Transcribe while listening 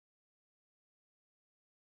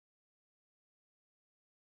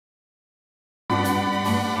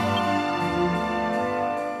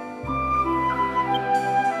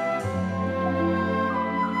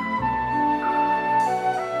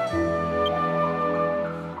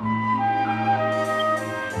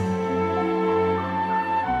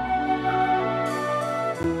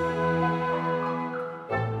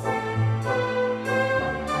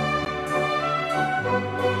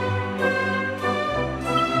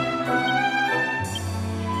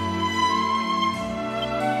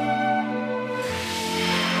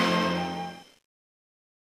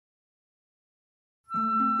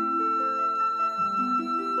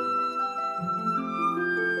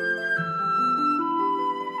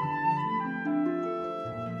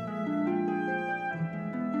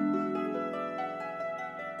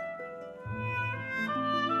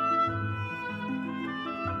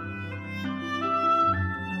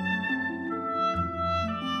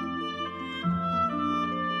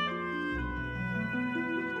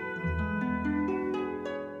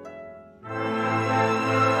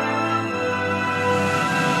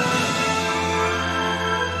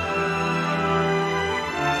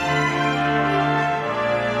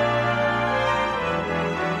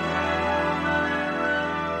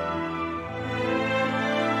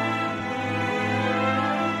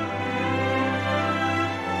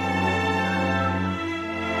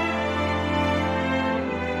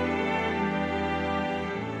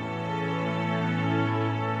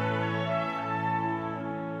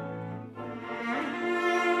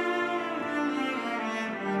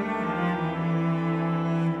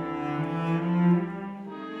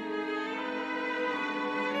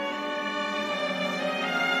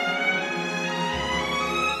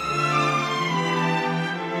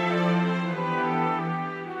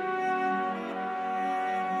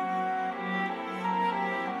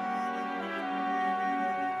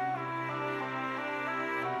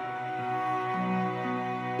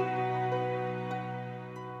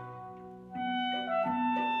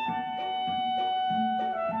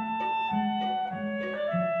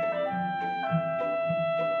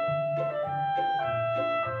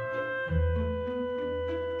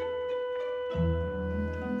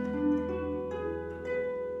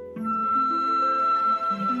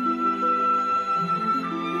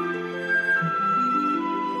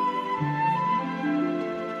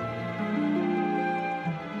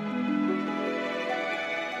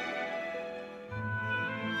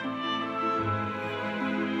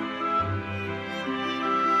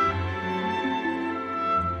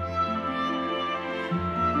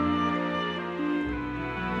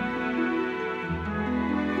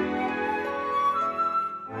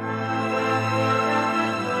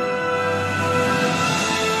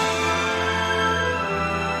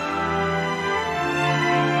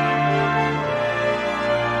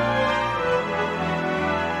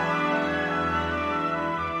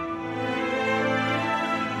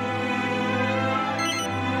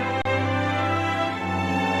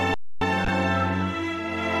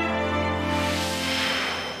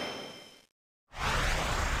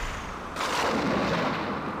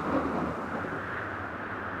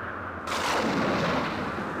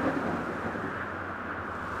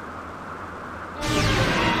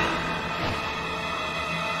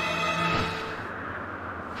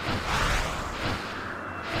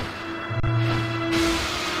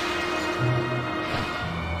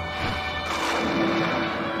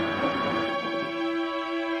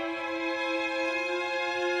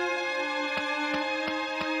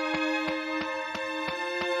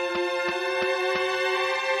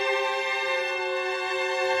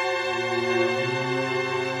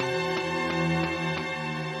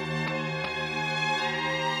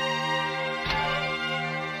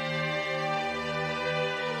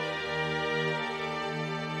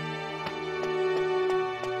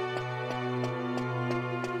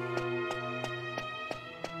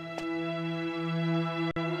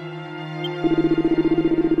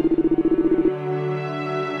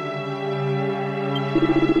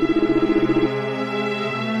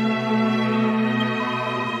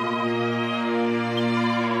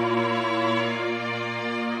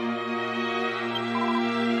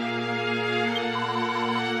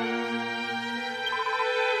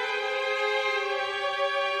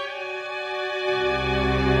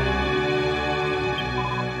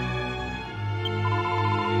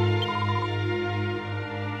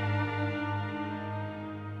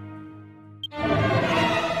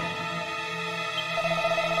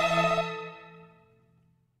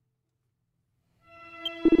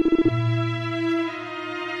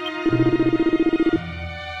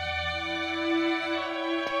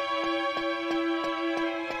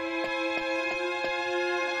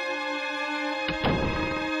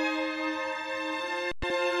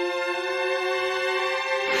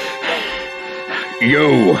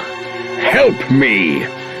You, help me!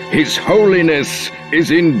 His Holiness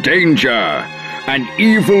is in danger. An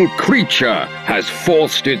evil creature has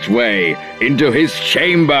forced its way into his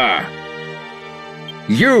chamber.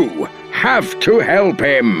 You have to help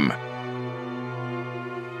him.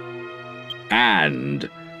 And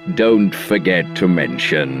don't forget to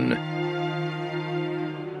mention,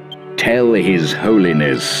 tell His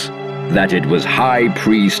Holiness that it was High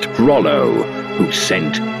Priest Rollo who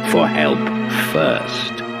sent for help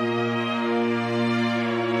first.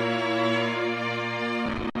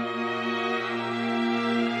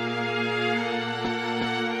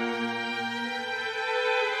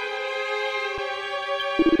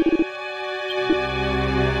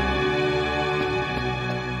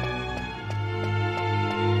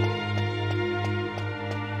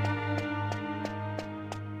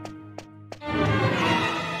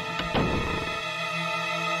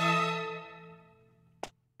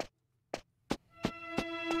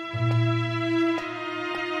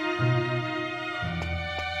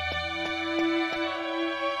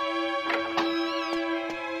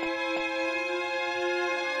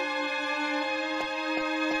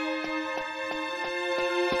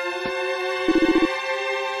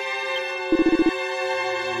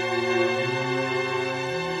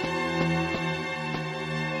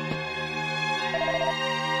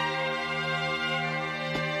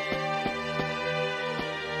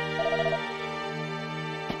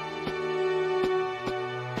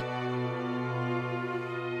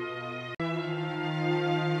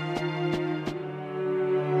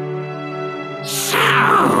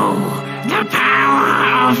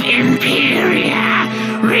 Imperia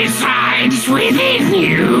resides within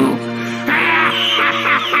you.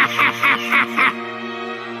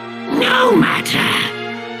 No matter.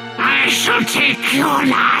 I shall take your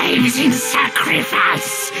lives in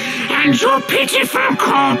sacrifice, and your pitiful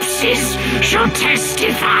corpses shall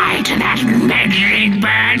testify to that meddling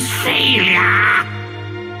bird's failure.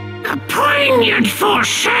 A poignant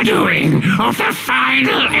foreshadowing of the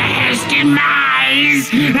final heir's demise.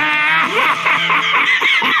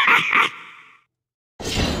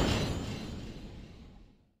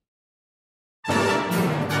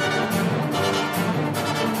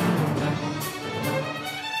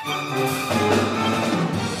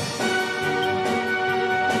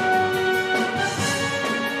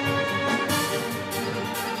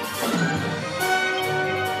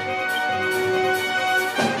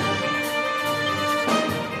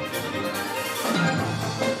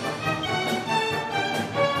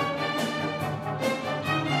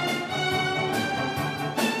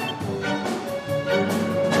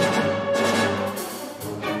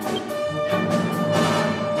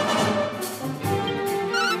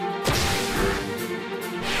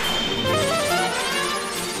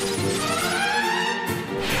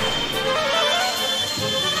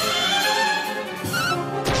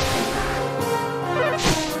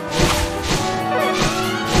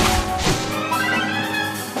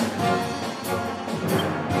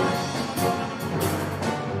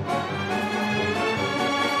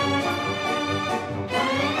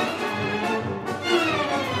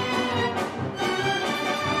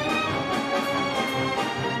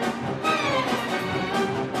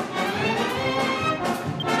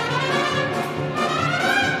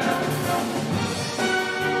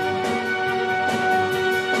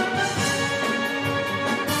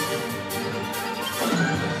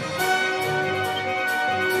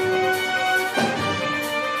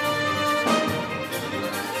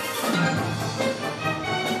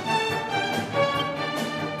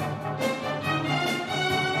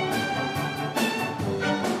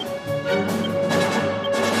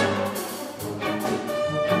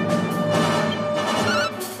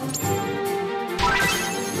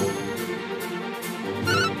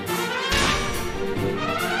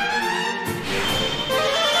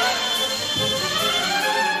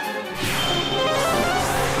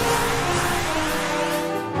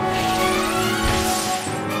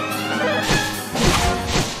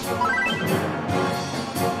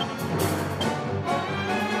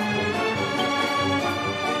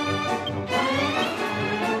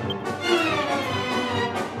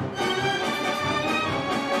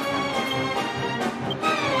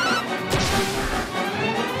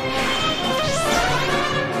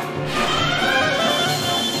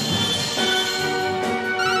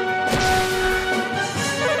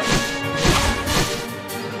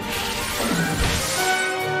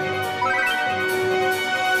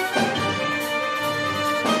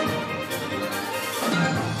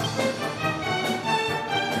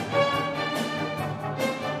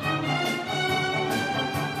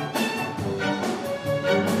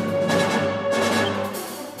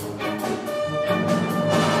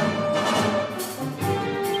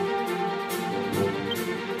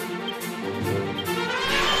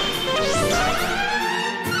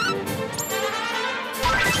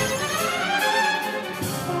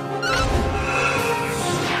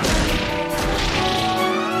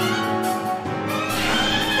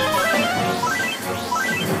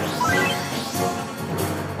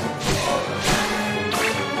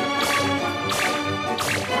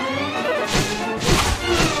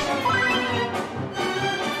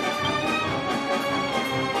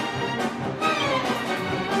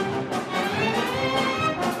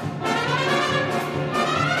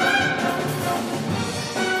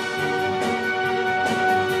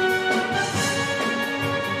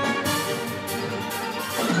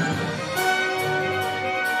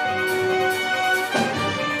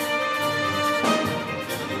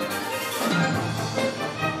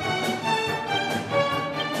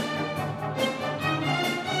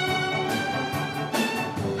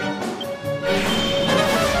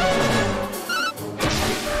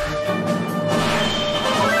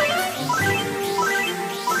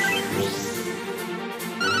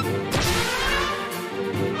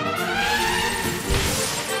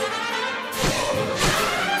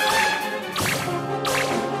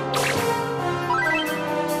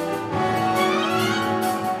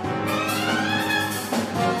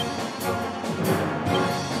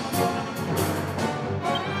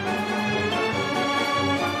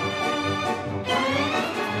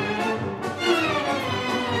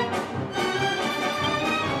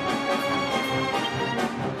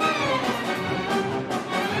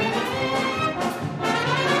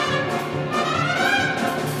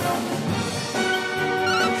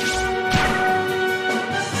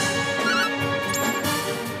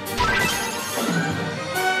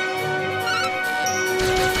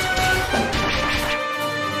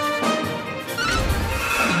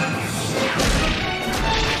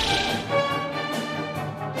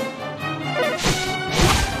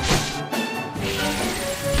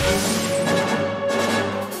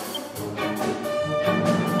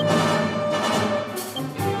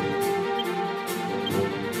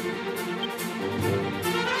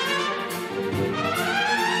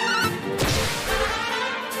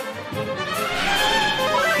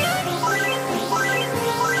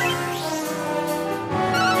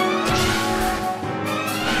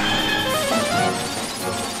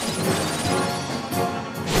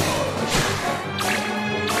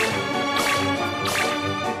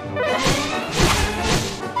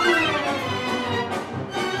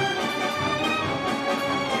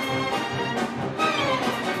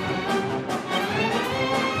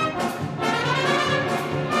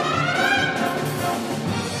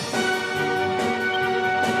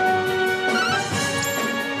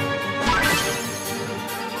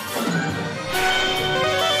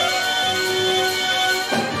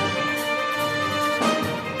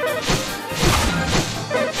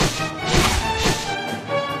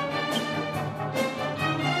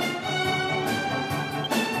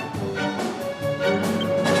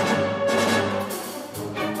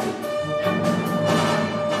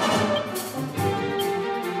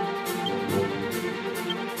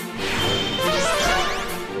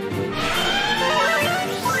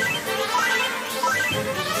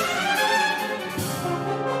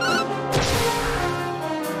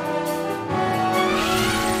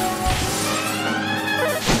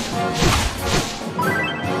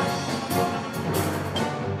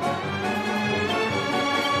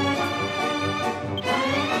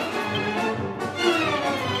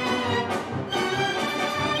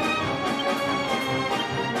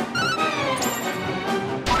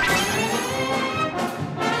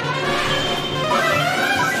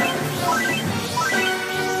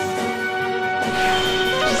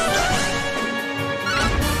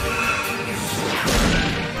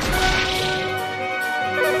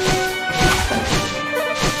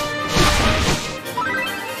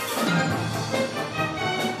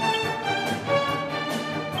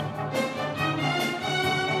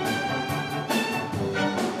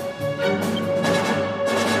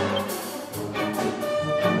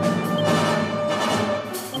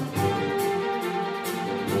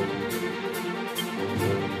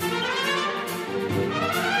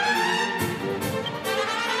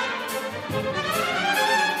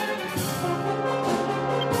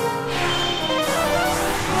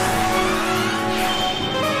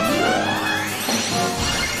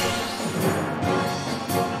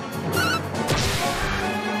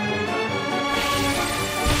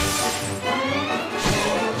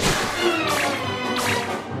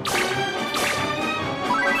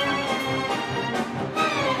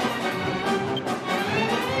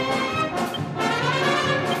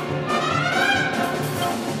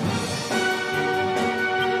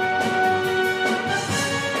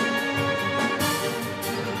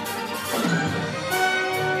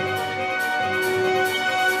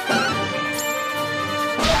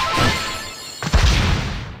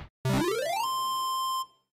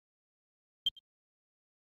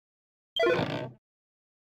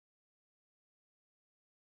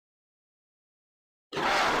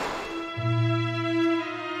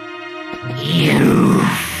 You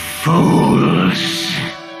fools!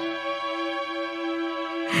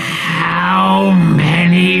 How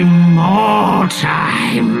many more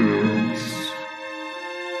times?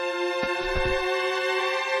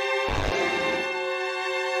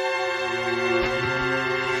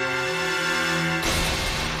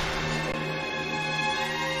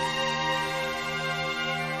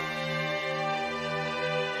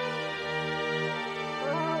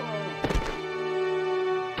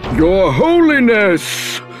 Your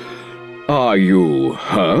Holiness! Are you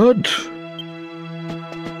hurt?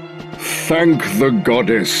 Thank the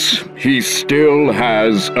goddess, he still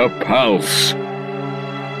has a pulse.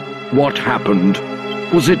 What happened?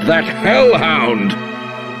 Was it that hellhound?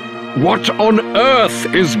 What on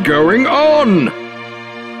earth is going on?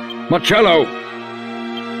 Marcello!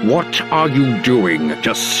 What are you doing,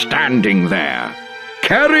 just standing there?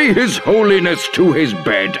 Carry His Holiness to his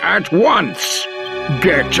bed at once!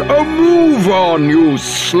 Get a move on, you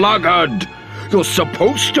sluggard! You're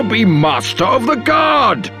supposed to be Master of the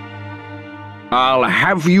Guard! I'll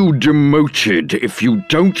have you demoted if you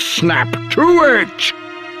don't snap to it!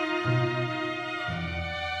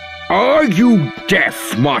 Are you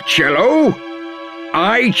deaf, Marcello?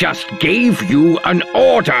 I just gave you an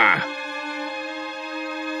order!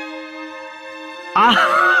 Ah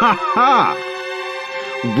ha ha!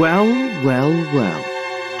 Well, well, well.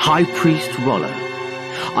 High Priest Rollo,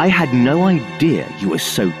 I had no idea you were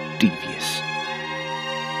so devious.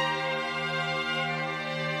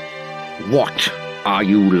 What are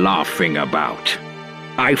you laughing about?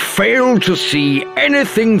 I fail to see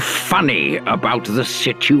anything funny about the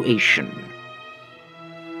situation.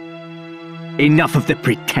 Enough of the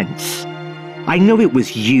pretense. I know it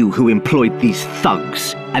was you who employed these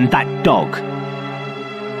thugs and that dog.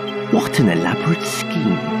 What an elaborate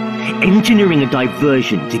scheme. Engineering a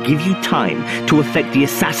diversion to give you time to effect the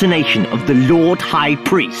assassination of the Lord High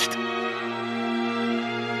Priest.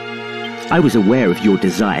 I was aware of your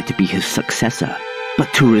desire to be his successor,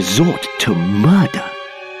 but to resort to murder.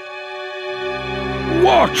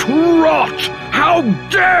 What rot! How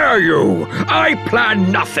dare you! I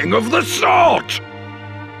plan nothing of the sort!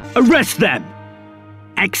 Arrest them!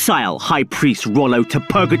 Exile High Priest Rollo to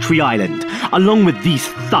Purgatory Island, along with these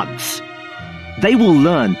thugs. They will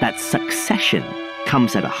learn that succession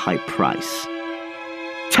comes at a high price.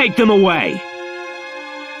 Take them away!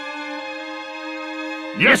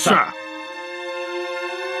 Yes, sir!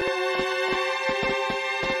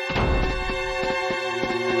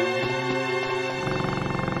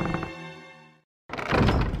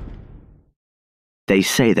 They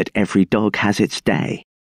say that every dog has its day.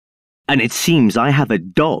 And it seems I have a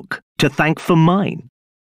dog to thank for mine.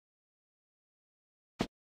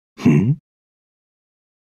 Hmm?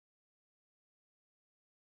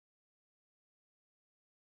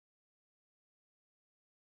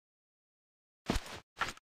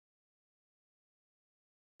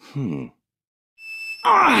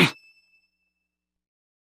 Ah!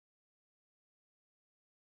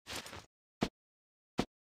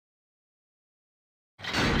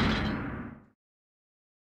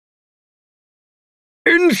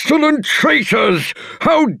 Insolent traitors!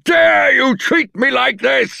 How dare you treat me like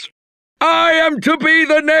this? I am to be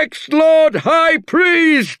the next Lord High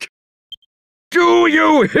Priest! Do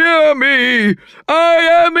you hear me?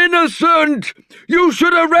 I am innocent! You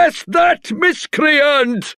should arrest that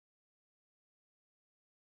miscreant!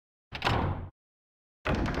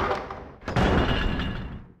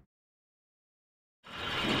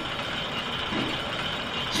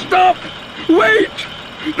 Stop! Wait!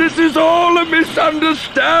 This is all a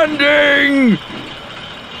misunderstanding!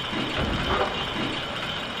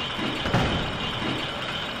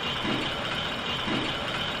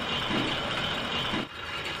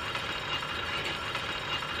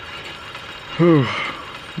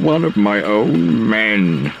 One of my own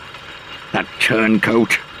men. That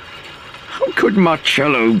turncoat. How could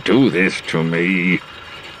Marcello do this to me?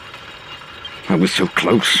 I was so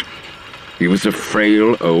close. He was a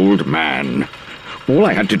frail old man. All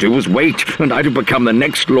I had to do was wait, and I'd have become the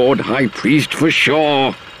next Lord High Priest for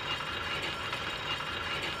sure.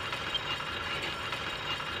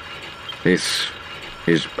 This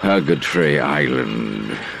is Purgatory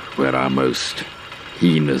Island, where our most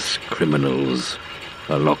heinous criminals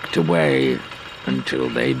are locked away until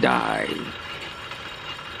they die.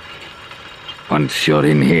 Once you're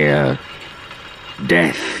in here,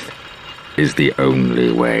 death is the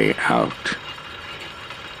only way out.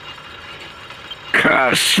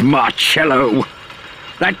 Curse Marcello!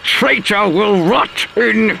 That traitor will rot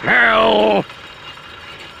in hell!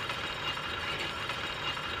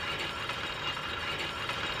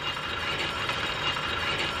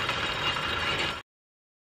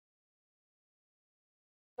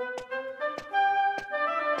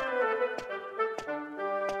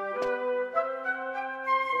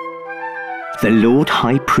 The Lord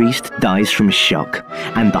High Priest dies from shock,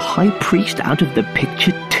 and the High Priest out of the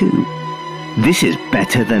picture too. This is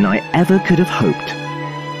better than I ever could have hoped.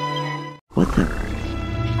 What the...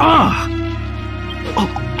 Ah! Oh,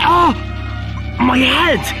 ah! My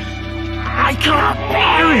head! I can't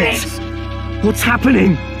bear it! What's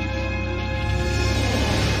happening?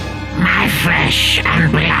 My flesh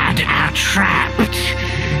and blood are trapped,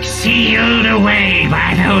 sealed away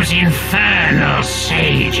by those infernal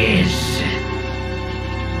sages.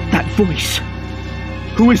 That voice.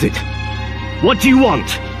 Who is it? What do you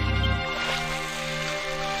want?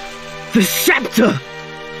 The scepter!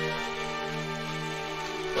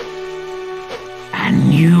 A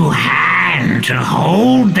new hand to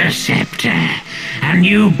hold the scepter, a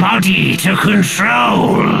new body to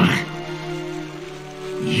control.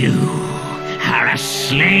 You are a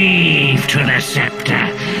slave to the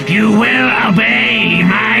scepter. You will obey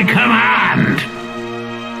my command.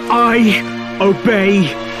 I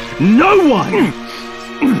obey no one!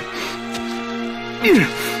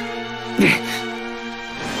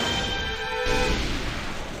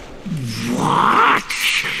 What?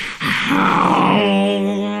 How?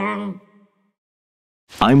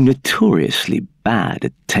 I'm notoriously bad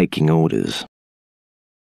at taking orders.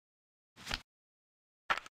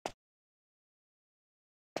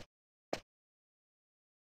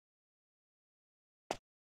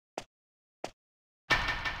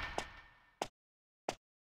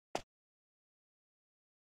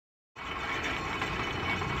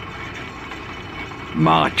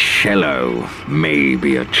 Marcello may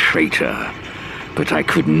be a traitor, but I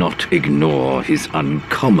could not ignore his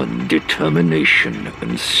uncommon determination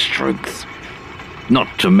and strength. Not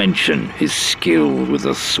to mention his skill with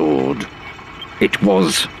a sword. It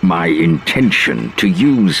was my intention to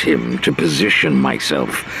use him to position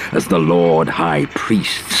myself as the Lord High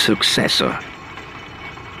Priest's successor.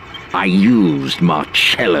 I used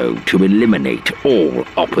Marcello to eliminate all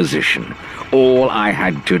opposition. All I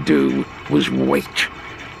had to do was wait.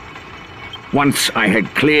 Once I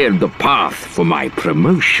had cleared the path for my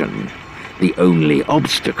promotion, the only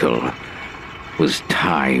obstacle was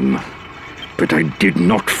time. But I did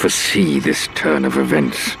not foresee this turn of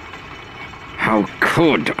events. How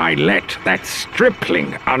could I let that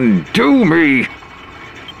stripling undo me?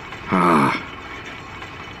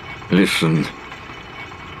 Listen.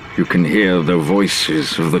 You can hear the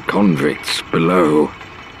voices of the convicts below.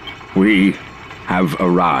 We have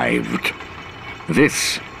arrived.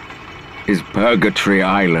 This is Purgatory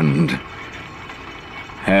Island.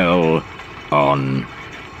 Hell on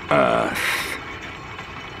Earth.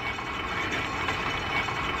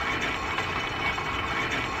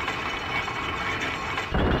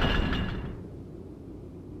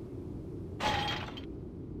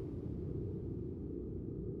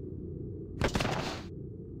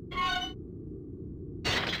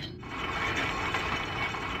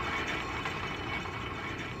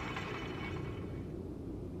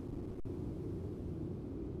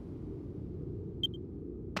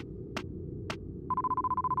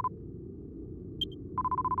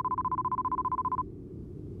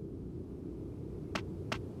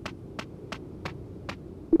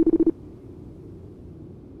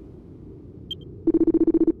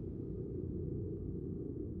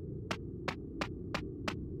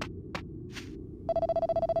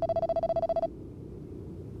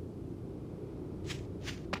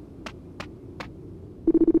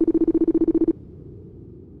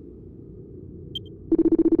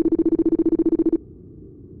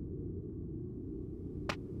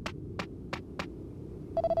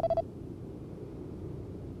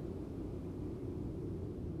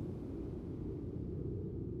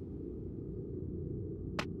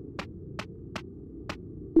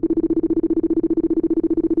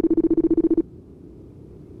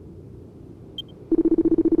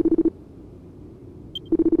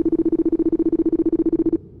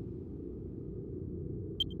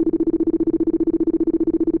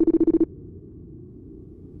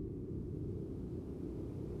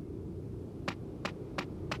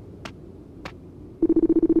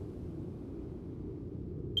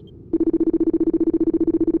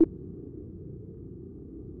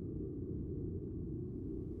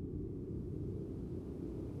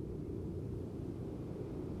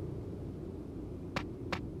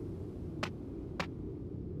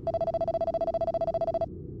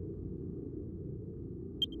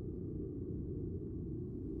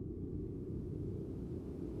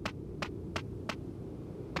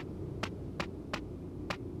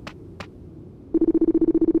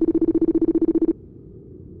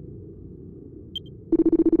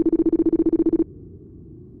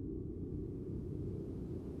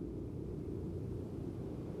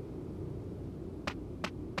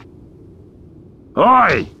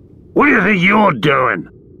 Oi! What do you think you're doing?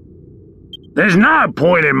 There's no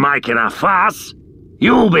point in making a fuss.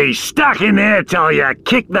 You'll be stuck in there till you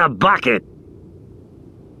kick the bucket.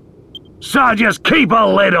 So just keep a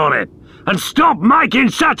lid on it, and stop making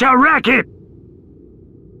such a racket!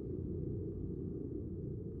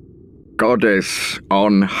 Goddess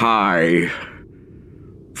on high,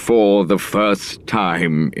 for the first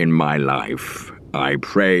time in my life, I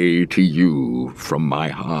pray to you from my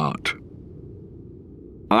heart.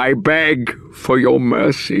 I beg for your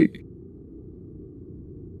mercy.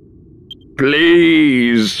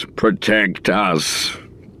 Please protect us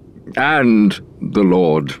and the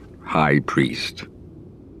Lord High Priest.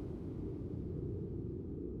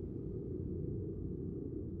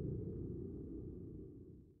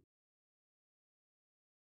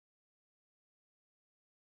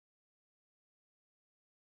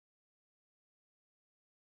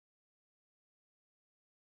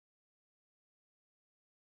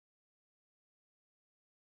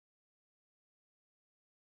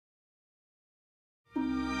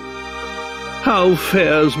 How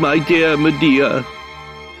fares my dear Medea?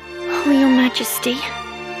 Oh, Your Majesty,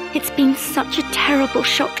 it's been such a terrible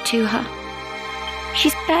shock to her.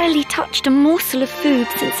 She's barely touched a morsel of food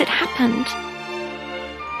since it happened.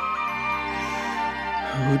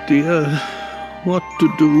 Oh dear, what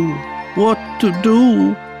to do? What to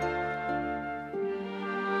do?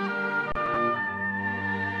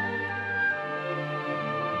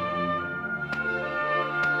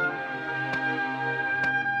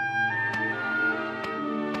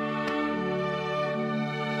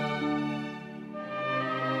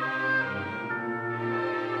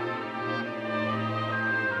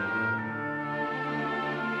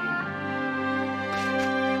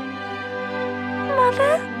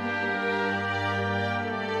 Mother?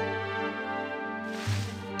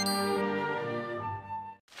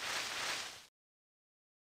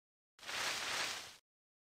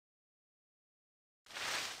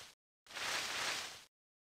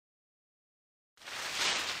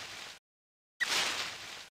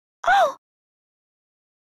 Oh!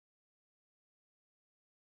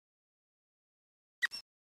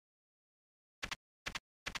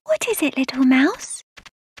 What is it, little mouse?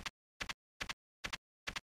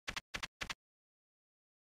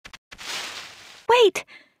 Wait,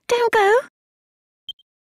 don't go.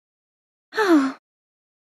 Oh.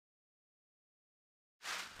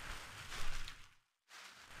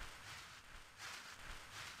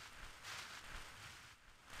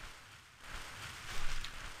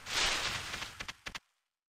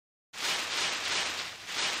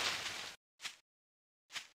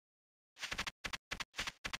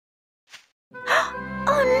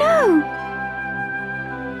 Oh no!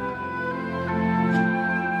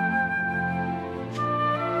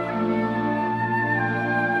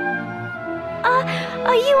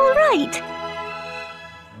 Are you all right?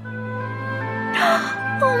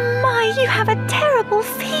 Oh my, you have a terrible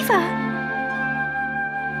fever.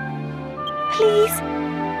 Please,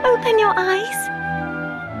 open your eyes.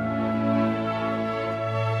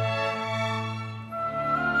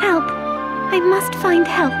 Help. I must find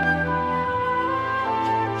help.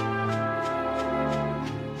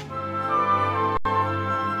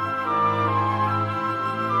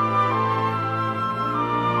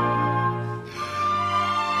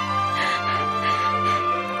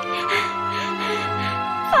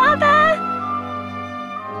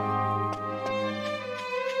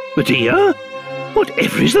 Medea?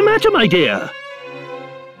 Whatever is the matter, my dear?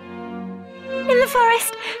 In the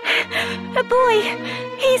forest, a boy,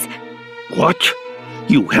 he's... What?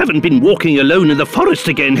 You haven't been walking alone in the forest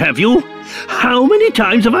again, have you? How many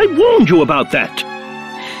times have I warned you about that?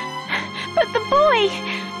 But the boy,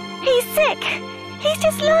 he's sick. He's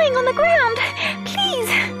just lying on the ground. Please,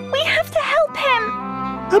 we have to help him.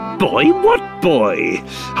 A boy? What boy?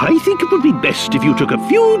 I think it would be best if you took a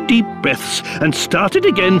few deep breaths and started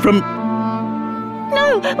again from...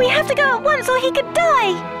 No, we have to go at once or he could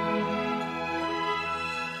die.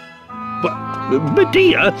 But,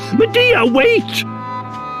 Medea, wait!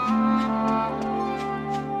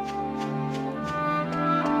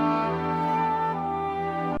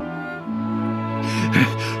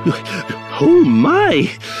 Oh my!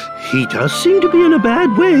 He does seem to be in a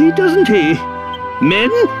bad way, doesn't he?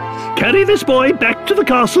 Men, carry this boy back to the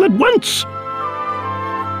castle at once!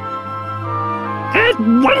 At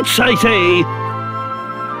once, I say!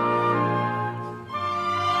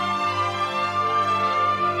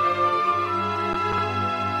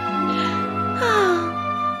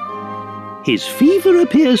 His fever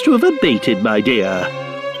appears to have abated, my dear.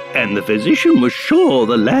 And the physician was sure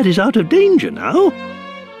the lad is out of danger now.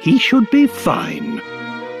 He should be fine.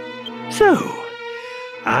 So,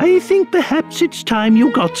 I think perhaps it's time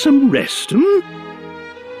you got some rest, You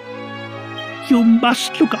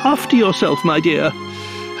must look after yourself, my dear.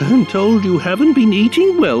 I'm told you haven't been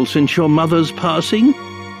eating well since your mother's passing.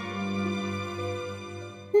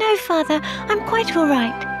 No, Father, I'm quite all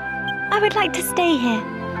right. I would like to stay here,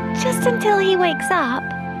 just until he wakes up.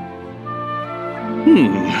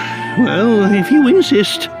 Well, if you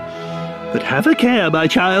insist. But have a care, my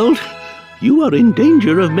child. You are in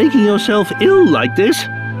danger of making yourself ill like this.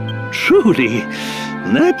 Truly,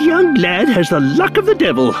 that young lad has the luck of the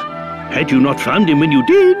devil. Had you not found him when you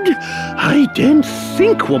did, I daren't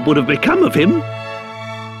think what would have become of him.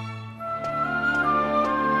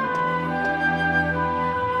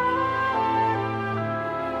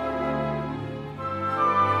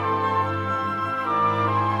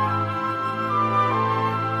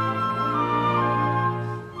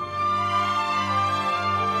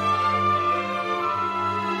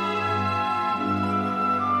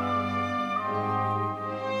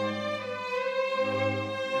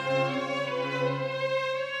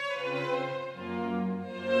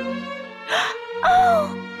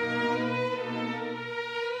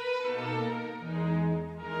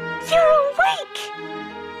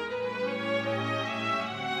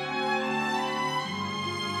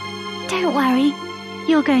 Don't worry,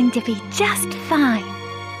 you're going to be just fine.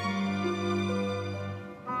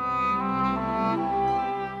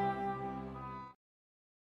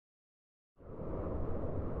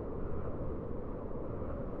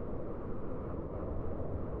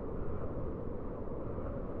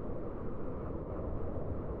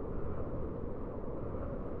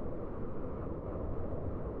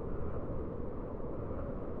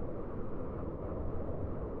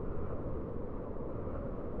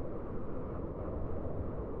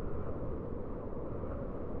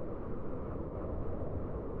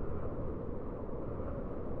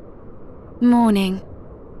 Morning.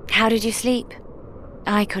 How did you sleep?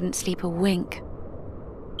 I couldn't sleep a wink.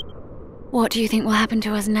 What do you think will happen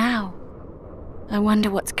to us now? I wonder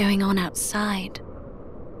what's going on outside.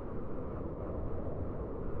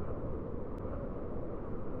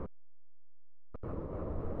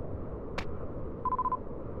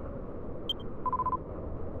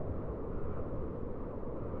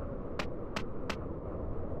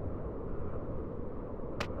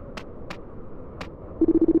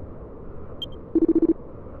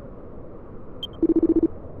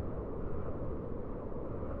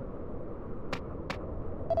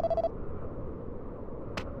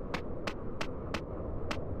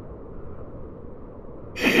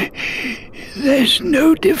 There's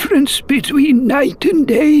no difference between night and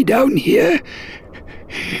day down here,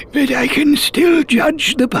 but I can still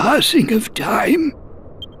judge the passing of time.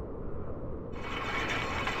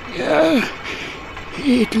 Yeah,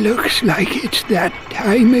 it looks like it's that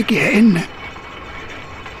time again.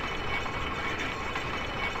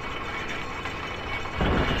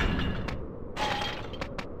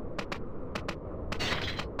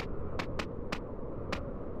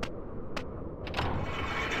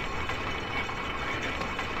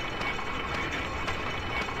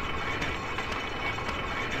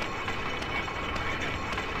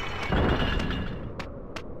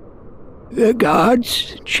 The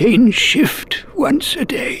guards change shift once a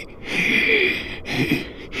day,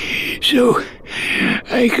 so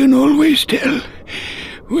I can always tell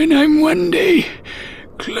when I'm one day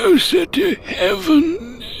closer to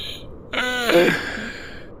heaven.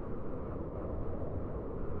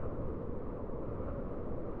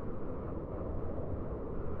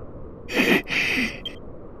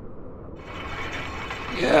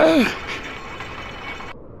 Yeah.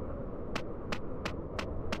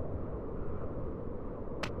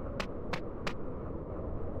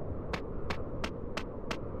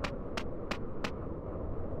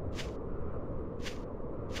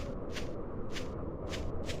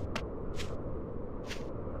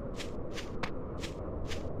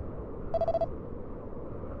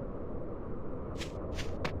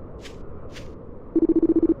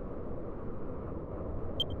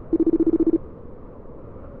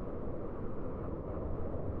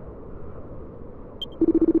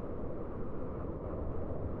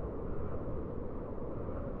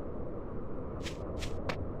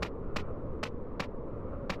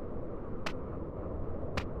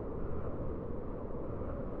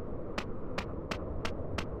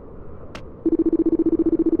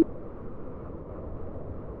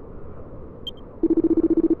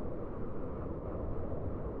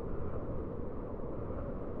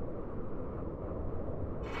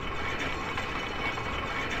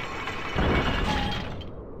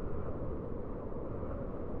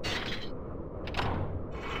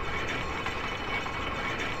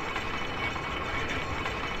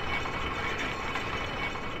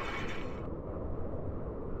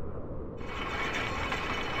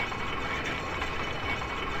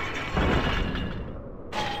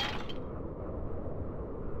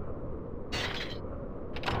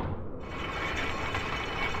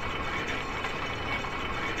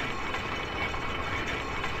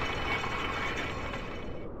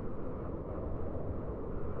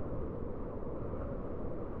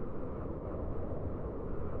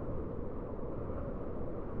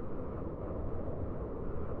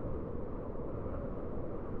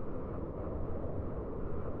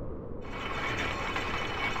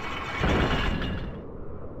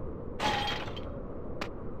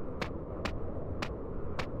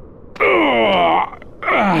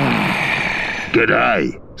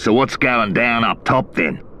 G'day. So what's going down up top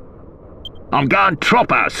then? I'm going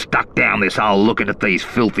troppo stuck down this hole looking at these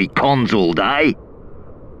filthy cons all day.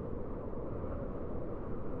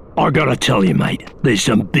 I gotta tell you, mate, there's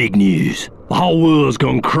some big news. The whole world's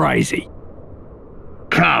gone crazy.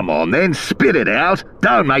 Come on then, spit it out.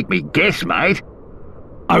 Don't make me guess, mate.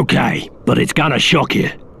 Okay, but it's gonna shock you.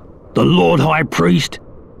 The Lord High Priest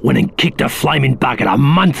went and kicked a flaming bucket a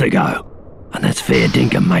month ago. And that's fair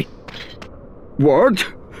dinkum, mate. What?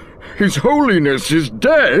 His Holiness is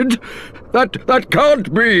dead? That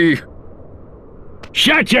can't be!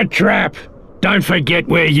 Shut your trap! Don't forget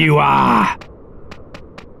where you are!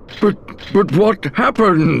 But what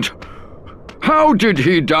happened? How did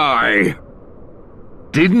he die?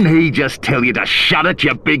 Didn't he just tell you to shut it,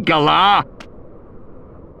 you big galah?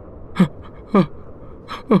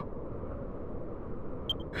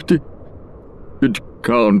 It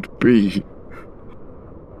can't be.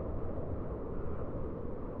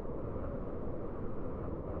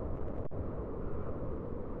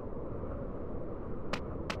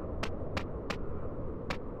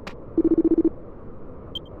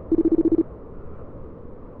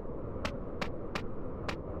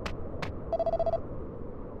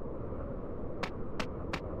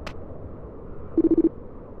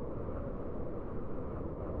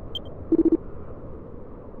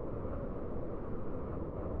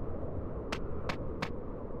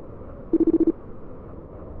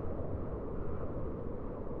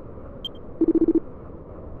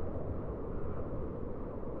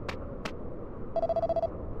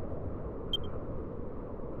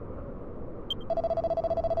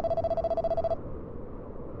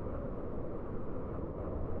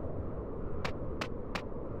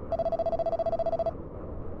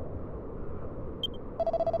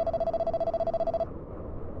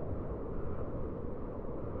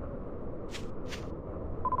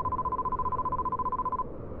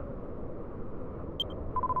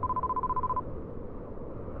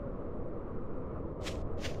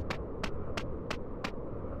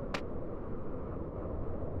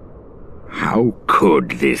 How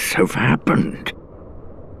could this have happened?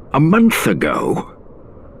 A month ago?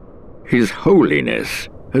 His Holiness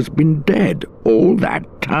has been dead all that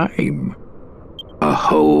time. A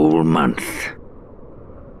whole month.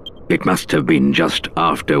 It must have been just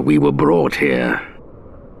after we were brought here.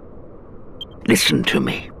 Listen to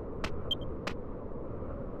me.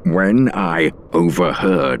 When I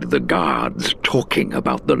overheard the guards talking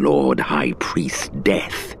about the Lord High Priest's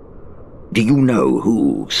death, do you know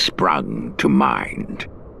who sprung to mind?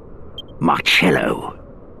 Marcello.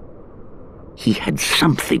 He had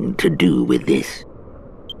something to do with this.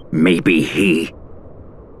 Maybe he...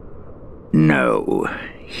 No,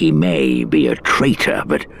 he may be a traitor,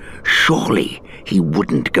 but surely he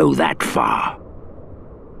wouldn't go that far.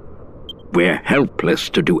 We're helpless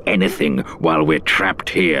to do anything while we're trapped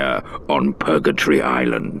here on Purgatory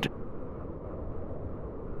Island.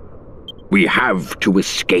 We have to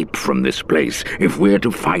escape from this place if we're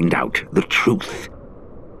to find out the truth.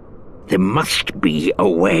 There must be a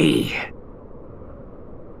way.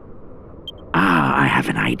 I have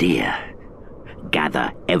an idea.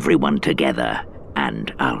 Gather everyone together,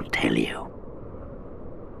 and I'll tell you.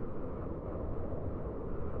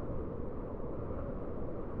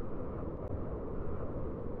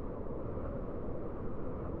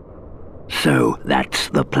 So, that's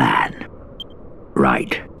the plan.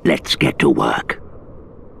 Right, let's get to work.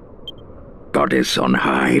 Goddess on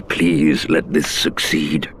high, please let this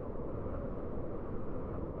succeed.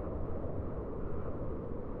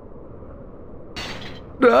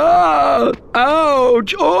 Ah!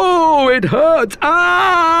 Ouch! Oh, it hurts!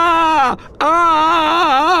 Ah!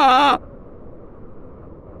 Ah!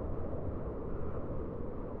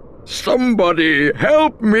 Somebody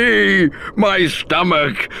help me! My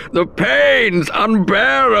stomach! The pain's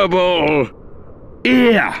unbearable!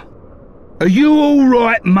 Here! Are you all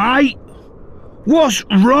right, mate? What's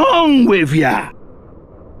wrong with ya?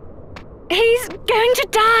 He's going to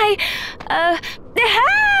die!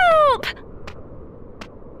 Help!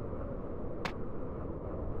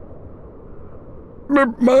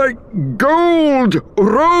 My gold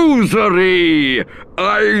rosary!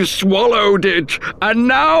 I swallowed it, and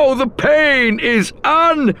now the pain is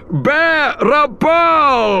unbearable!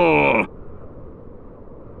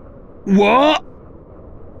 What?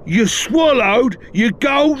 You swallowed your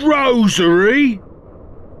gold rosary?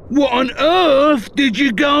 What on earth did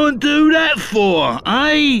you go and do that for,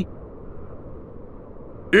 eh?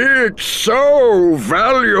 It's so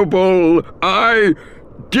valuable, I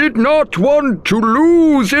did not want to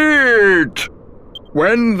lose it!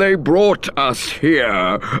 When they brought us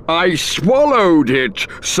here, I swallowed it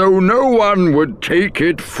so no one would take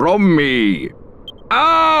it from me.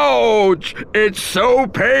 Ouch! It's so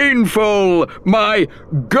painful! My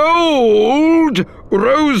gold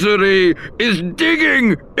rosary is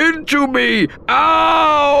digging into me!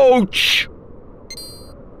 Ouch!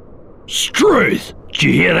 Struth! Did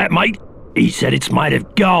you hear that, mate? He said it's made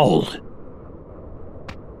of gold.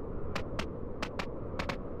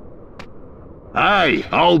 Hey,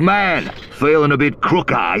 old man, feeling a bit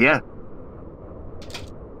crook, are ya?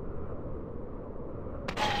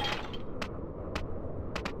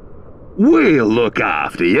 We'll look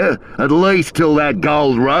after you, at least till that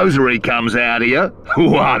gold rosary comes out of you,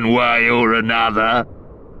 one way or another.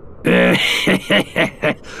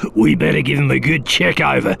 We better give him a good check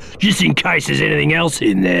over, just in case there's anything else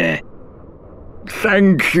in there.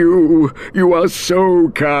 Thank you. You are so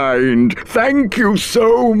kind. Thank you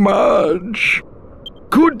so much.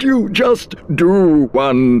 Could you just do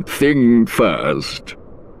one thing first?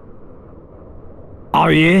 Oh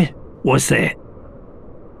yeah? What's that?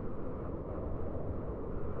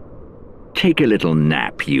 Take a little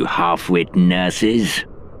nap, you half-wit nurses.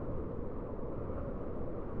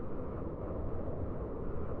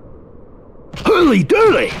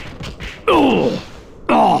 Hooly-dooly! Oh!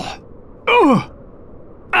 Oh! Oh!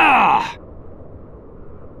 Ah!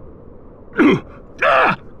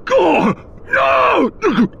 Ah! Oh! No!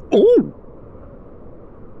 Oh!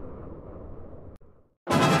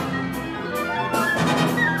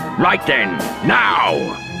 Right then,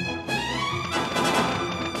 now!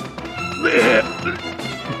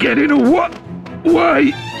 Get in a what?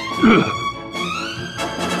 Way?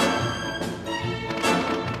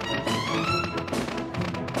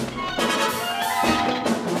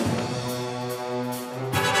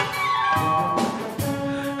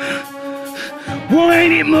 Why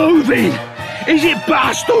ain't it moving? Is it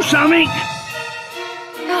bust or something?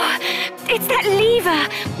 Oh, it's that lever.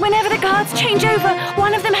 Whenever the guards change over,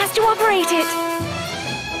 one of them has to operate it.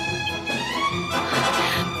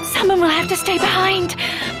 Someone will have to stay behind.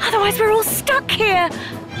 Otherwise, we're all stuck here.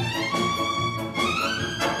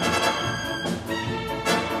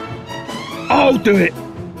 I'll do it.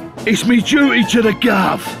 It's me duty to the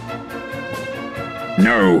gov.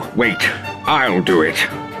 No, wait. I'll do it.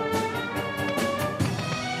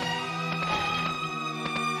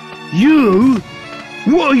 You?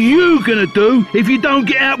 What are you gonna do if you don't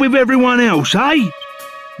get out with everyone else, eh?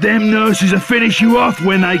 Them nurses will finish you off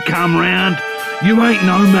when they come round. You ain't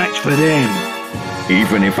no match for them.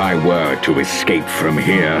 Even if I were to escape from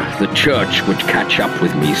here, the church would catch up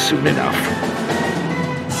with me soon enough.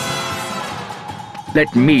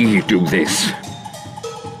 Let me do this.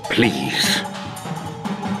 Please.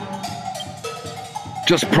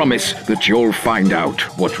 Just promise that you'll find out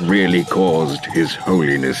what really caused His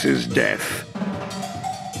Holiness's death.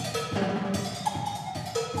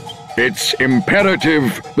 It's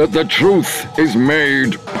imperative that the truth is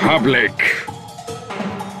made public.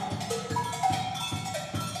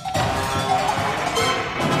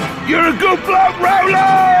 You're a good bloke,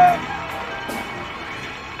 Roller!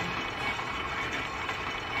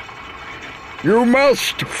 You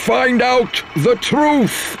must find out the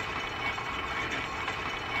truth.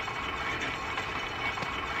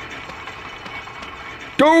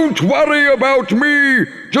 Don't worry about me.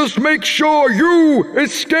 Just make sure you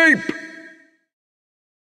escape.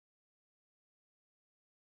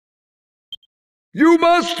 You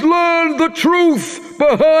must learn the truth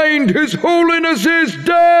behind His Holiness's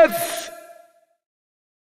death!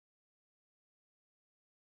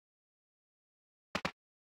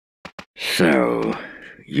 So,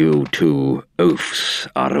 you two oafs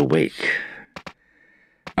are awake.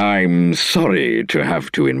 I'm sorry to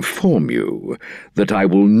have to inform you that I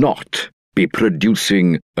will not be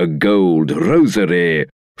producing a gold rosary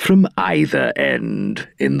from either end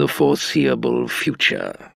in the foreseeable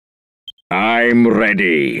future. I'm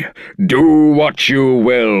ready. Do what you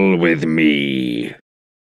will with me.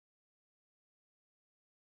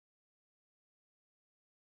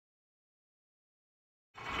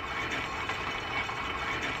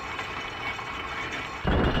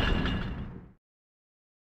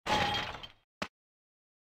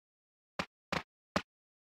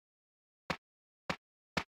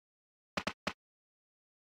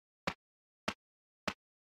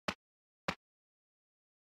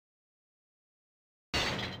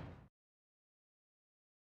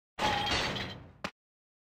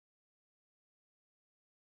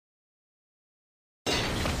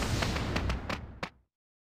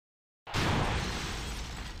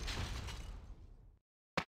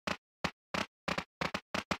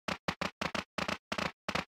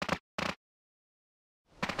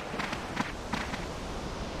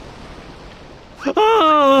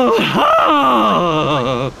 Ah!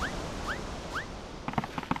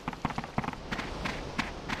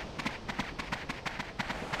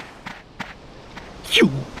 You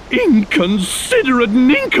inconsiderate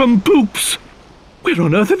nincompoops! Where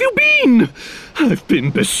on earth have you been? I've been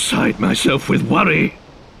beside myself with worry.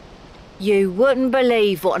 You wouldn't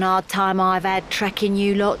believe what an hard time I've had tracking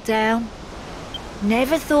you lot down.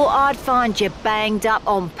 Never thought I'd find you banged up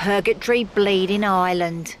on Purgatory Bleeding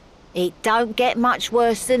Island. It don't get much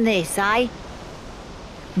worse than this, eh?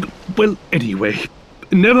 Well, anyway,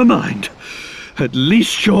 never mind. At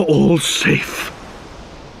least you're all safe.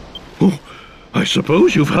 Oh, I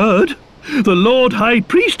suppose you've heard. The Lord High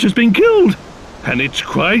Priest has been killed, and it's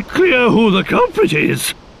quite clear who the culprit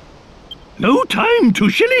is. No time to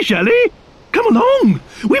shilly-shally. Come along,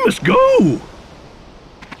 we must go.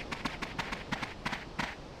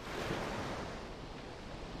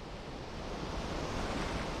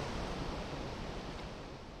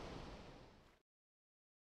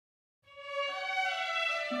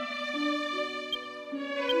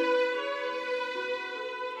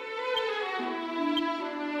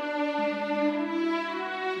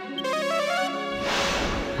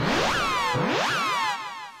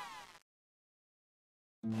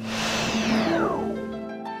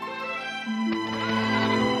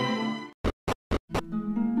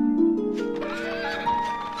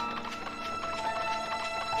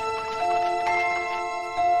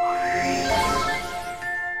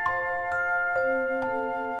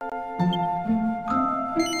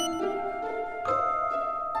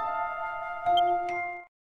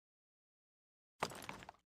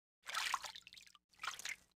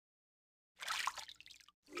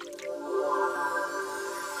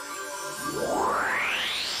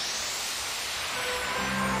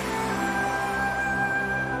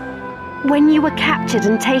 When you were captured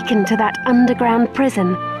and taken to that underground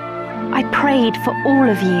prison, I prayed for all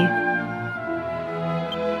of you.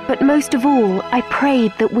 But most of all, I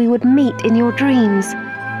prayed that we would meet in your dreams.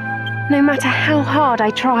 No matter how hard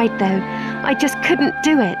I tried, though, I just couldn't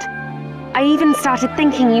do it. I even started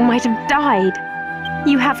thinking you might have died.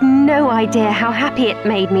 You have no idea how happy it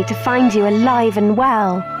made me to find you alive and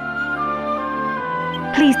well.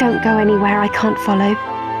 Please don't go anywhere I can't follow.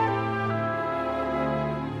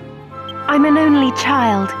 I'm an only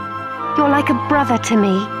child. You're like a brother to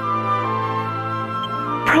me.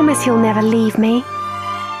 Promise you'll never leave me.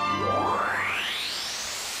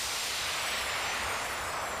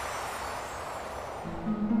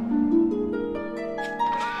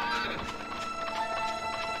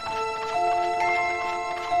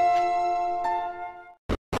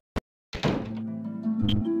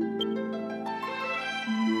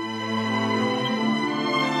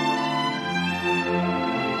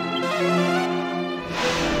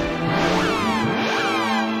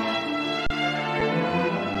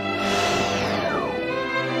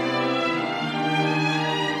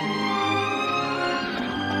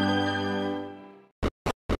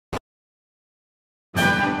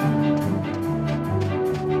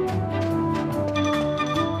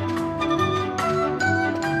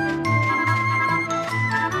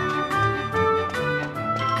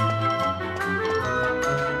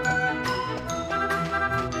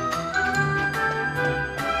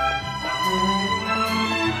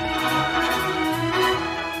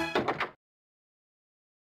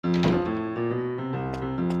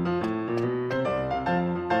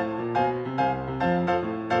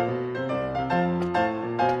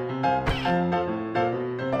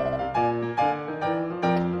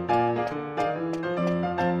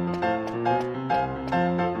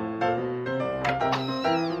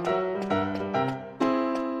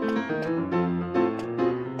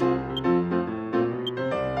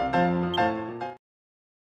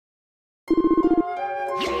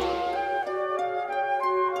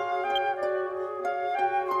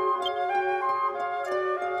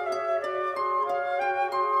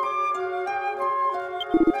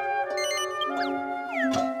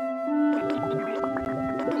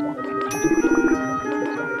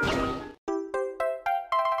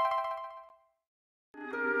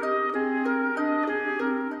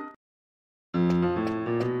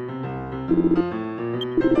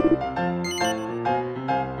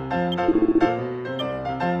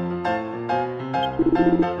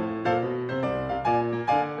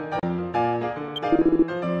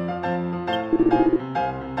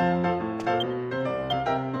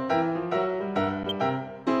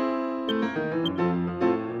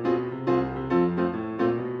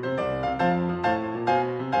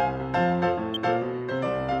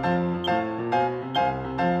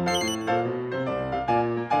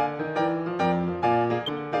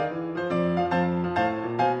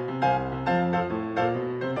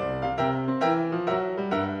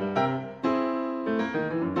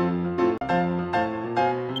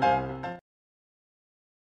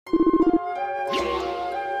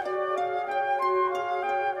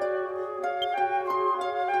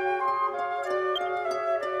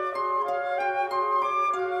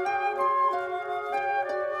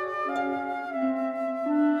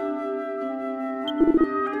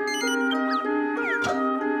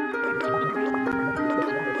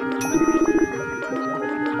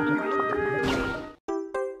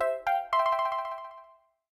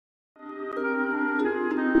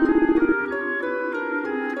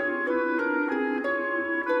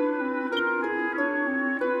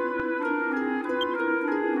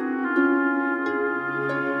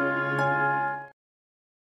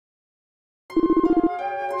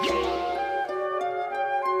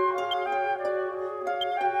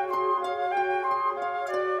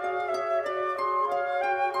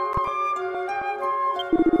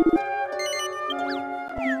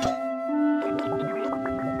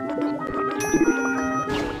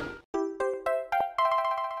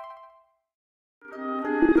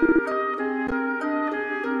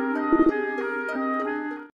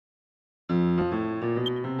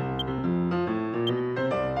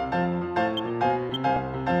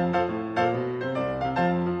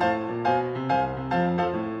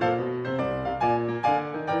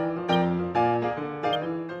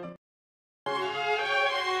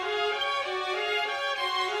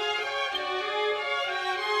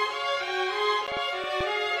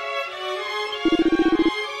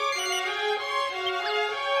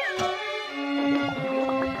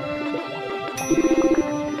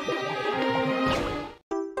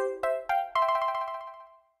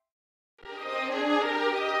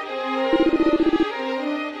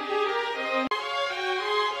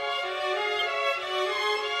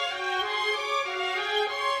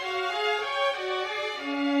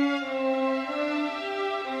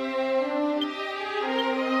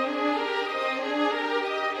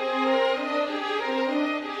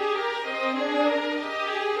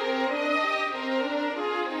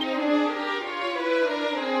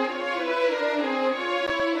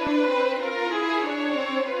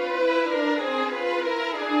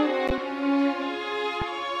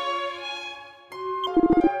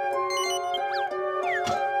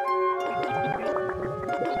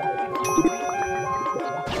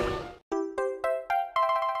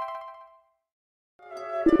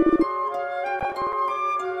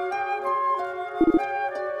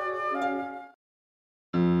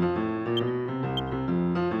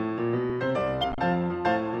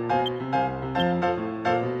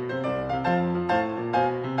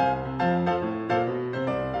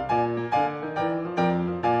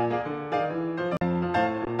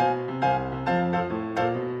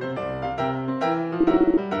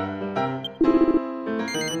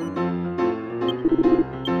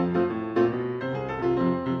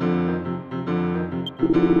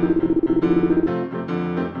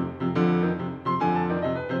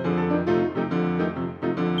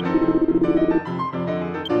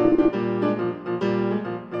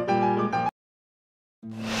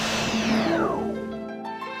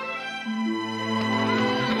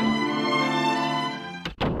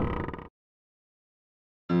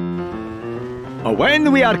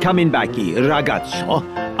 When we are coming back, ragazzo,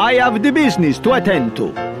 I have the business to attend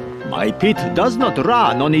to. My pit does not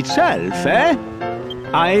run on itself, eh?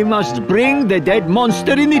 I must bring the dead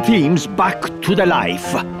monster in the teams back to the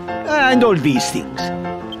life, and all these things.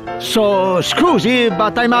 So, scusi,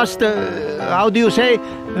 but I must, how do you say,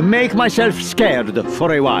 make myself scared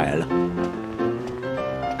for a while.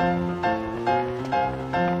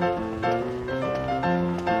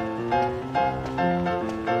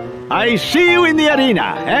 I see you in the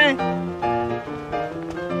arena, eh?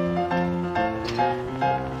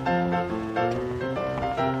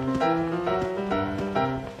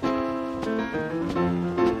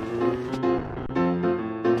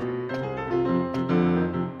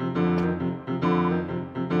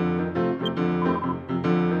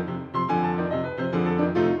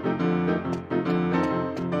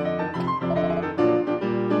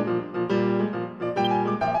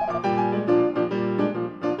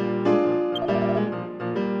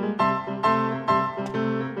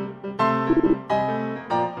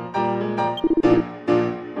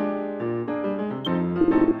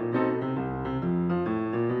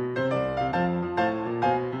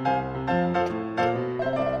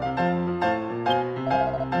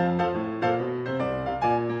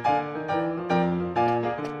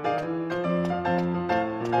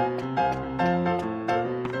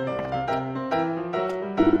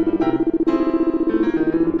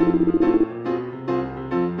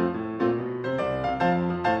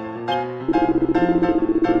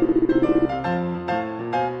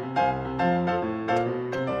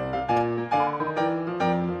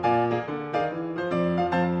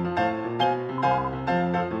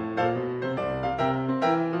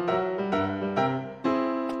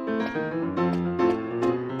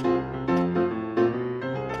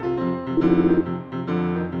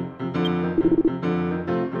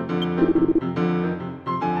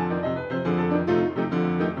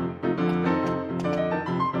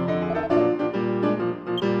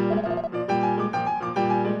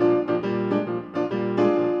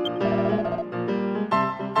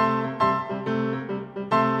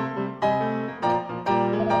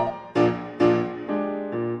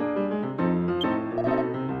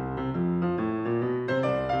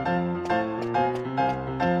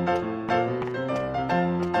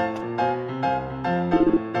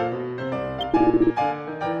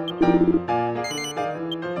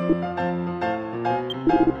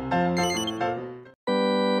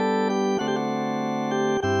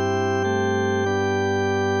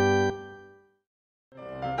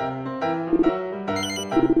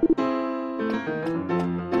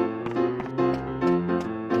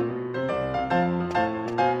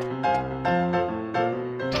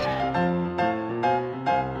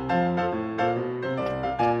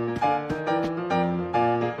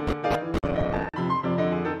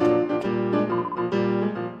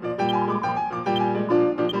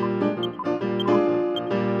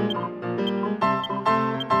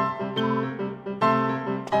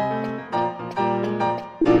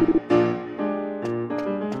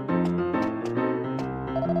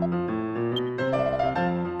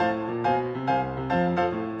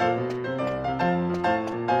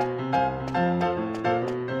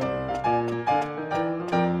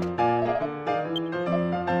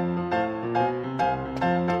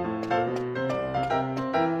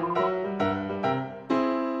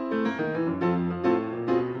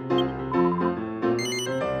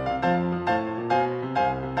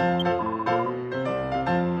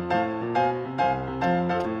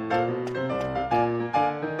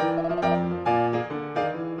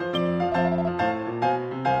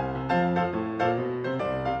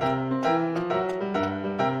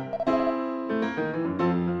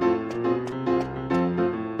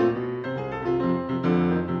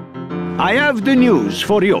 I have the news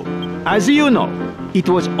for you. As you know, it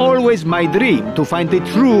was always my dream to find the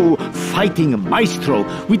true fighting maestro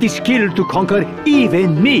with the skill to conquer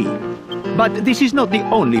even me. But this is not the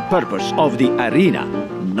only purpose of the arena.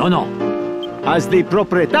 No, no. As the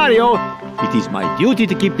proprietario, it is my duty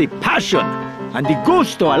to keep the passion and the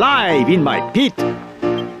gusto alive in my pit.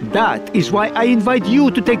 That is why I invite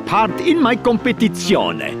you to take part in my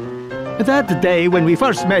competizione. That day when we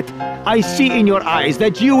first met, I see in your eyes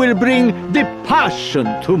that you will bring the passion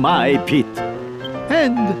to my pit.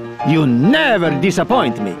 And you never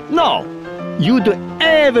disappoint me. No, you do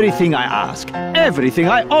everything I ask, everything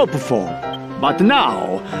I hope for. But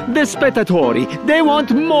now, the spettatori, they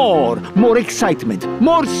want more excitement,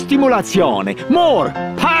 more stimolazione, more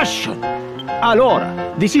passion.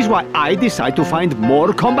 Allora, this is why I decide to find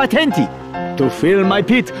more combattenti, to fill my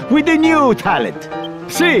pit with the new talent.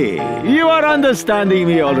 See, you are understanding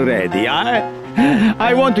me already,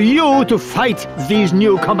 I want you to fight these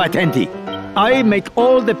new combattenti. I make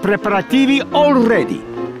all the preparativi already.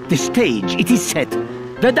 The stage, it is set.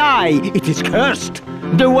 The die, it is cursed.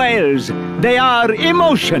 The whales, they are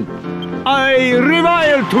emotion. I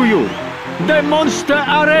reveal to you the monster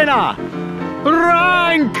arena.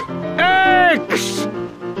 Rank X!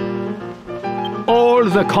 All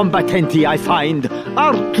the combattenti I find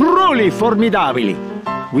are truly formidabili,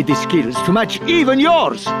 with the skills to match even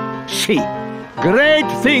yours. See, great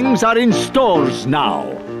things are in stores now.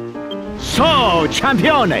 So,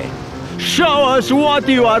 Champione, show us what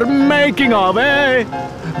you are making of, eh?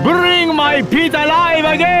 Bring my pit alive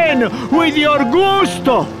again with your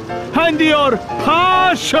gusto and your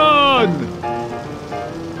passion!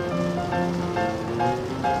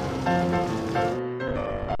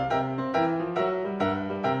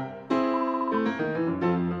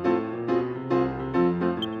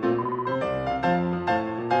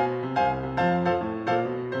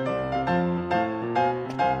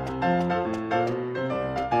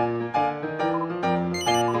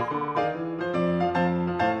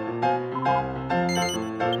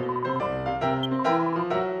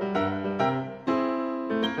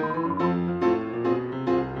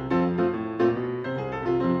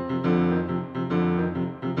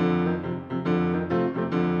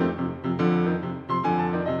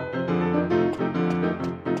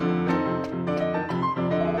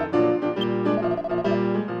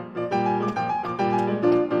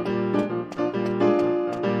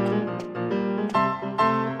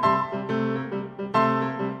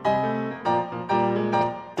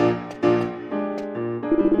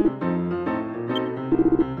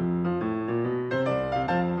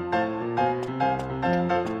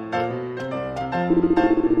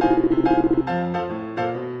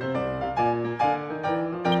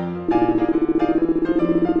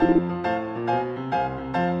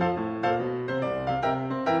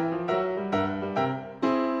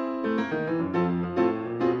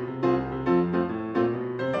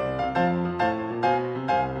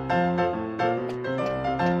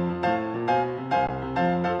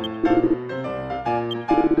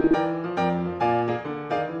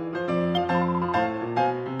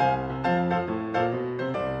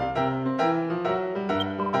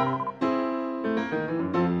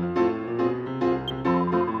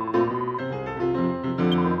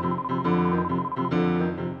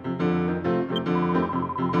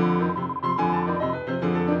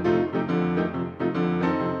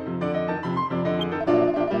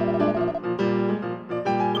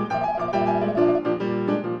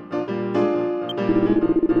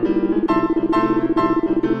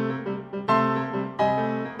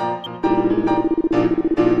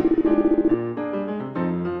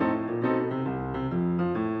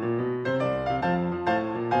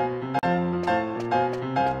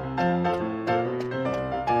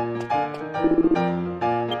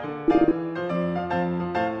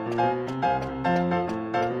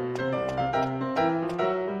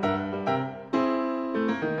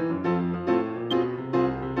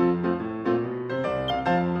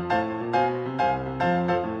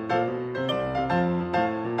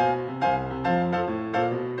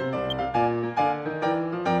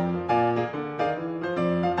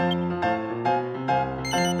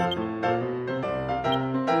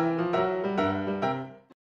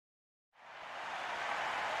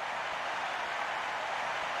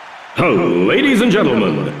 Ladies and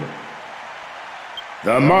gentlemen,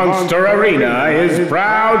 the Monster Arena is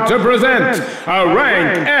proud to present a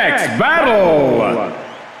Rank X battle!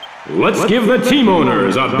 Let's give the team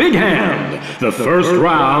owners a big hand. The first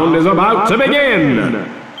round is about to begin.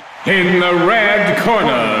 In the red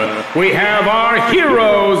corner, we have our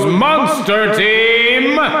heroes monster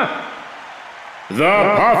team,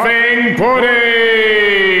 the Puffing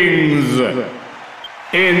Puddings.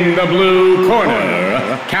 In the blue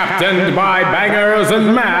corner, captained by Bangers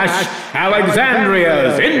and Mash,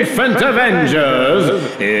 Alexandria's Infant Avengers,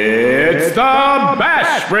 it's the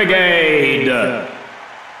Bash Brigade!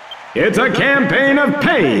 It's a campaign of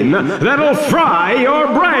pain that'll fry your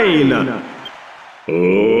brain!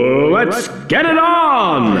 Let's get it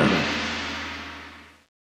on!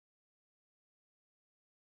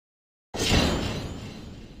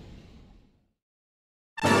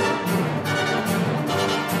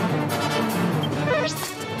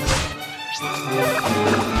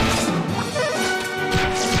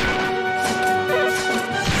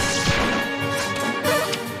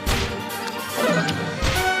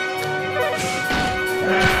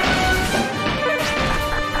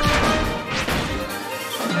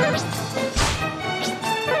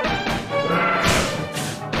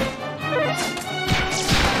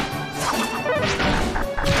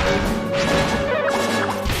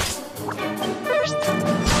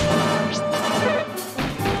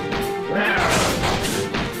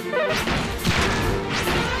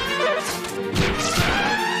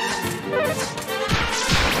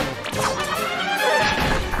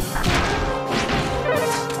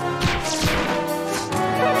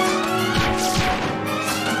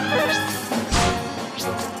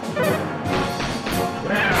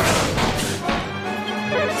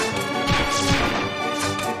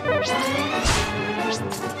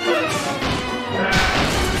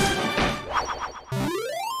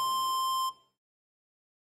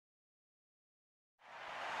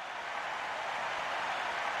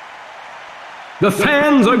 The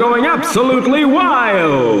fans are going absolutely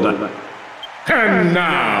wild! And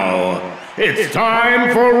now, it's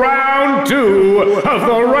time for round 2 of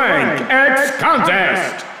the Rank X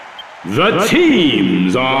contest! The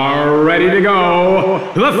teams are ready to go.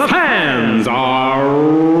 The fans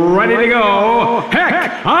are ready to go.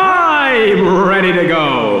 Heck, I'm ready to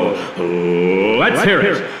go. Let's hear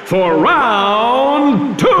it for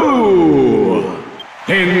round 2!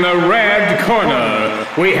 In the red corner,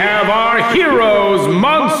 we have our heroes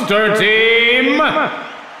monster team,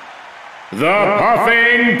 the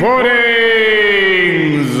Puffing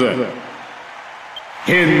Puddings.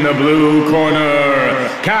 In the blue corner,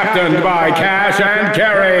 captained by Cash and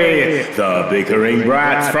Carrie, the bickering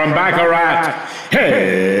brats from Baccarat,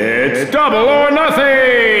 it's double or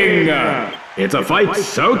nothing! It's a fight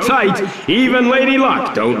so tight, even Lady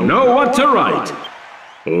Luck don't know what to write.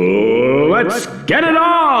 Let's get it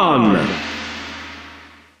on!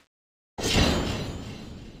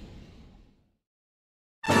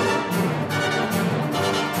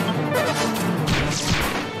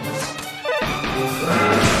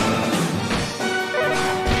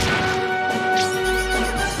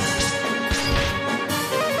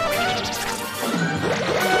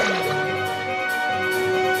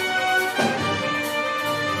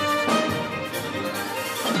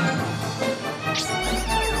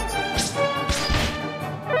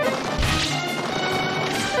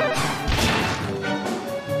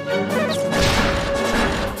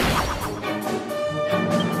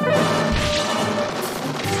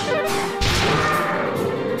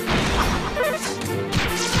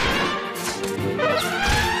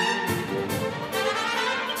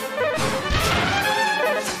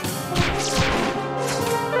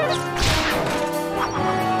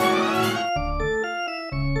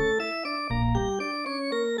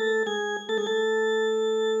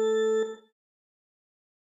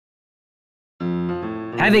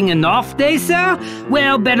 Having an off day, sir?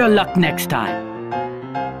 Well, better luck next time.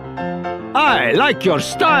 I like your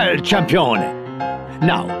style, champion.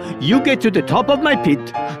 Now, you get to the top of my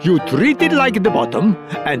pit, you treat it like the bottom,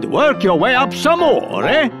 and work your way up some more,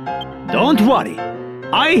 eh? Don't worry.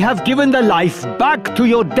 I have given the life back to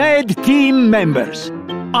your dead team members.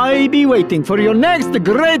 I be waiting for your next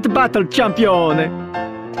great battle, champion.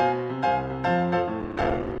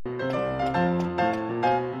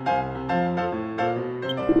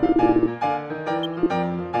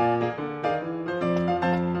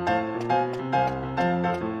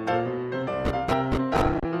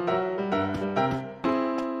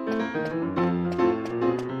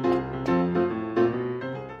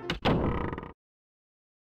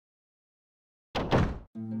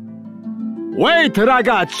 Wait,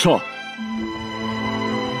 ragazzo!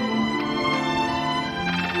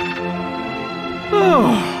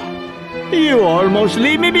 Oh, you almost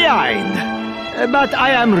leave me behind. But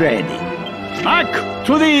I am ready. Back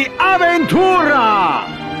to the Aventura!